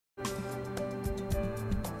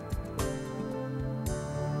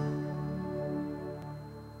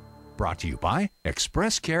Brought to you by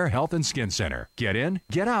ExpressCare Health and Skin Center. Get in,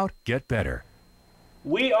 get out, get better.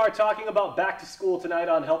 We are talking about back to school tonight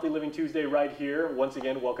on Healthy Living Tuesday right here. Once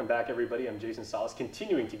again, welcome back everybody. I'm Jason Salas,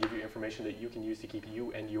 continuing to give you information that you can use to keep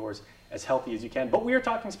you and yours as healthy as you can. But we are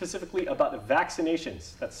talking specifically about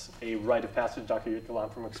vaccinations. That's a rite of passage. Dr. Jitka Lom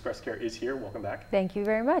from ExpressCare is here. Welcome back. Thank you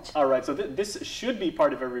very much. All right, so this should be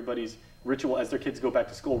part of everybody's ritual as their kids go back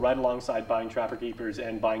to school, right alongside buying Trapper Keepers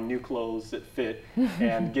and buying new clothes that fit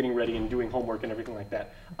and getting ready and doing homework and everything like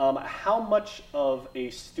that. How much of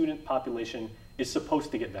a student population is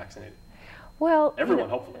supposed to get vaccinated? Well, everyone,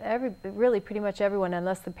 hopefully. Really, pretty much everyone,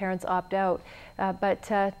 unless the parents opt out. But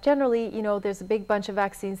generally, there's a big bunch of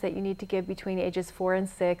vaccines that you need to give between ages 4 and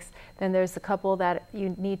 6. Then there's a couple that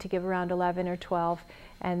you need to give around 11 or 12,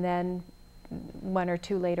 and then 1 or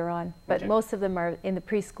 2 later on. But okay. Most of them are in the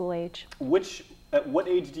preschool age. At what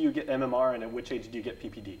age do you get MMR, and at which age do you get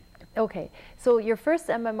PPD? Okay, so your first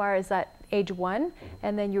MMR is at age 1,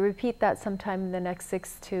 and then you repeat that sometime in the next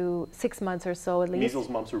 6 months or so at least. Measles,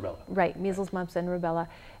 mumps, rubella. Right, measles, mumps, and rubella.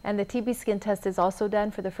 And the TB skin test is also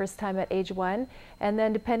done for the first time at age 1, and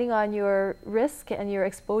then depending on your risk and your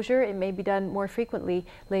exposure, it may be done more frequently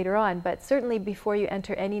later on. But certainly before you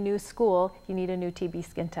enter any new school, you need a new TB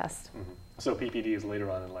skin test. Mm-hmm. So PPD is later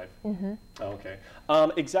on in life. Mm-hmm. Okay.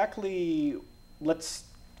 Exactly, let's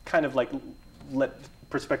kind of like let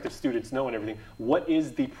prospective students know and everything. What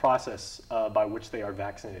is the process by which they are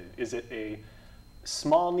vaccinated? Is it a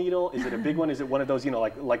small needle? Is it a big one? Is it one of those,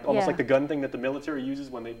 like almost like the gun thing that the military uses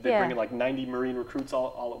when they bring in like 90 Marine recruits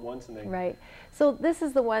all at once? And they Right. So this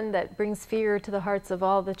is the one that brings fear to the hearts of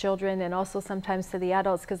all the children and also sometimes to the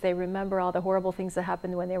adults because they remember all the horrible things that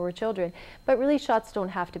happened when they were children. But really shots don't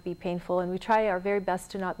have to be painful, and we try our very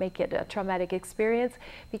best to not make it a traumatic experience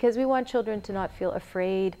because we want children to not feel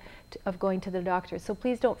afraid of going to the doctor. So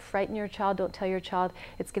please don't frighten your child. Don't tell your child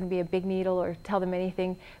it's going to be a big needle or tell them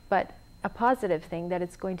anything, but a positive thing, that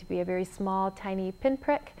it's going to be a very small, tiny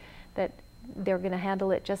pinprick, that they're going to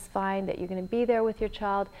handle it just fine, that you're going to be there with your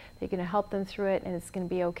child, that you're going to help them through it, and it's going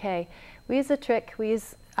to be okay. We use a trick. We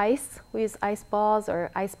use ice. We use ice balls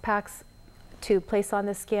or ice packs to place on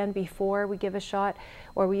the skin before we give a shot,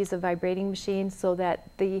 or we use a vibrating machine so that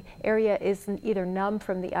the area isn't either numb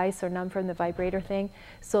from the ice or numb from the vibrator thing,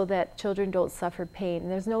 so that children don't suffer pain.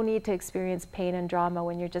 And there's no need to experience pain and drama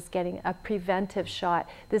when you're just getting a preventive shot.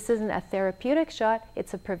 This isn't a therapeutic shot,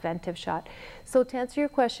 it's a preventive shot. So to answer your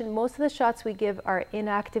question, most of the shots we give are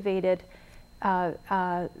inactivated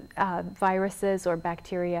viruses or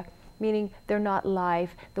bacteria, meaning they're not live.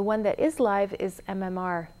 The one that is live is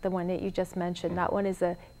MMR, the one that you just mentioned. That one is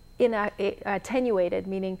attenuated,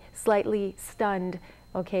 meaning slightly stunned,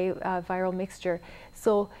 okay, viral mixture.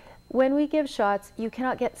 So when we give shots, you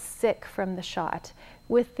cannot get sick from the shot.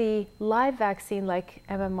 With the live vaccine like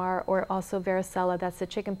MMR or also varicella, that's the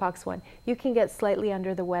chickenpox one, you can get slightly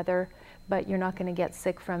under the weather, but you're not going to get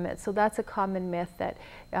sick from it. So that's a common myth that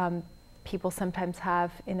people sometimes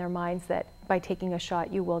have in their minds, that by taking a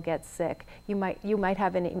shot you will get sick. You might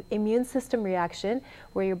have an immune system reaction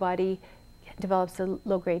where your body develops a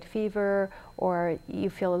low-grade fever, or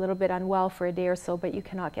you feel a little bit unwell for a day or so, but you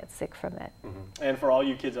cannot get sick from it. Mm-hmm. And for all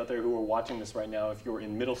you kids out there who are watching this right now, if you're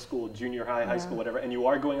in middle school, junior high, high school, whatever, and you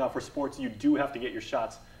are going out for sports, you do have to get your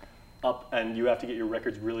shots up and you have to get your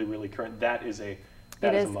records really, really current. That is a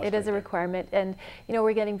It is a requirement, and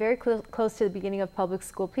we're getting very close to the beginning of public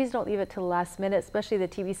school. Please don't leave it to the last minute, especially the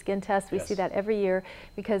TB skin test. We see that every year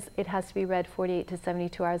because it has to be read 48 to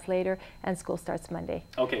 72 hours later, and school starts Monday.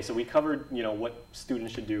 Okay, so we covered what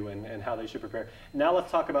students should do and how they should prepare. Now let's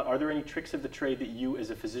talk about, are there any tricks of the trade that you as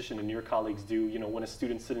a physician and your colleagues do? When a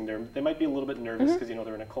student's sitting there, they might be a little bit nervous because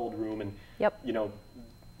they're in a cold room and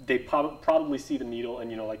they probably see the needle, and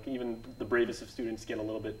like even the bravest of students get a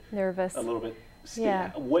little bit nervous, a little bit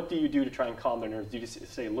scared. Yeah. What do you do to try and calm their nerves? Do you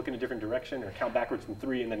just say look in a different direction, or count backwards from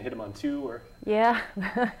 3 and then hit them on 2, or? Yeah,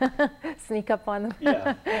 sneak up on them.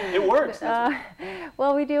 Yeah, it works.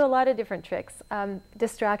 Well, we do a lot of different tricks.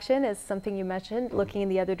 Distraction is something you mentioned, looking in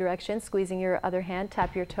the other direction, squeezing your other hand,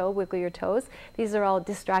 tap your toe, wiggle your toes. These are all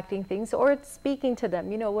distracting things, or speaking to them.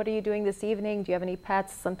 What are you doing this evening? Do you have any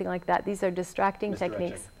pets? Something like that. These are distracting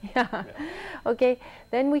techniques. Yeah. Okay,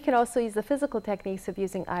 then we can also use the physical techniques of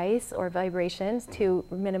using ice or vibrations to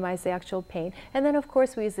minimize the actual pain. And then of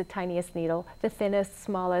course we use the tiniest needle, the thinnest,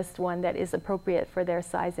 smallest one that is appropriate for their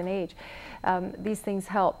size and age. These things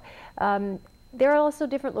help. There are also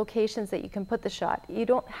different locations that you can put the shot. You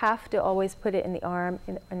don't have to always put it in the arm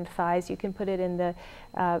and the thighs. You can put it in the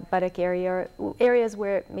buttock area, areas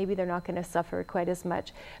where maybe they're not going to suffer quite as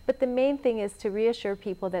much. But the main thing is to reassure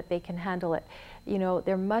people that they can handle it. You know,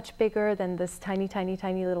 they're much bigger than this tiny, tiny,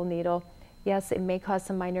 tiny little needle. Yes, it may cause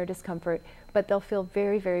some minor discomfort, but they'll feel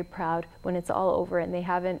very, very proud when it's all over and they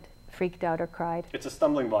haven't freaked out or cried. It's a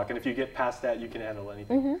stumbling block, and if you get past that, you can handle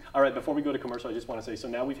anything. All right, before we go to commercial, I just want to say, so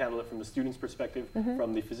now we've handled it from the student's perspective,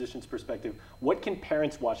 from the physician's perspective. What can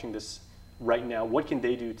parents watching this right now, what can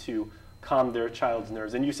they do to calm their child's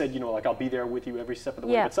nerves? And you said, you know, like, I'll be there with you every step of the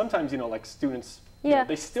way, but sometimes, you know, like students, you know,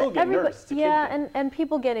 they still get nervous. And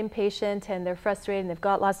people get impatient and they're frustrated and they've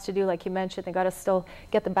got lots to do, like you mentioned. They got to still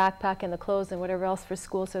get the backpack and the clothes and whatever else for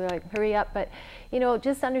school, so they're like, hurry up. But, you know,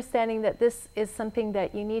 just understanding that this is something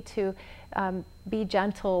that you need to be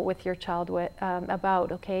gentle with your child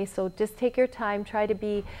about, okay? So just take your time, try to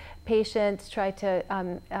be patient, try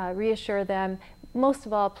to reassure them. Most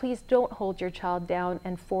of all, please don't hold your child down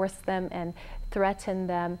and force them and threaten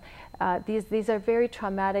them. These are very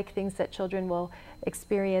traumatic things that children will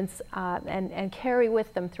experience and carry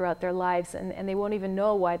with them throughout their lives, and they won't even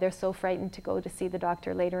know why they're so frightened to go to see the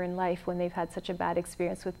doctor later in life when they've had such a bad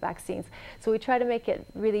experience with vaccines. So we try to make it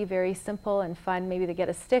really very simple and fun. Maybe they get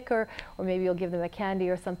a sticker, or maybe you'll give them a candy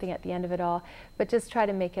or something at the end of it all, but just try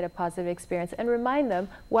to make it a positive experience and remind them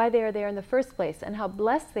why they are there in the first place and how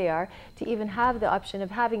blessed they are to even have the option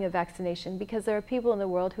of having a vaccination, because there are people in the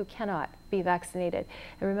world who cannot be vaccinated,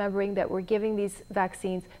 and remembering that we're giving these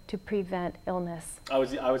vaccines to prevent illness. I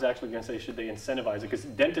was actually going to say, should they incentivize it? Because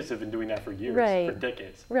dentists have been doing that for years, for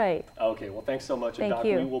decades. Right. Okay, well, thanks so much. Thank Doc,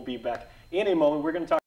 you. we will be back in a moment. We're going to talk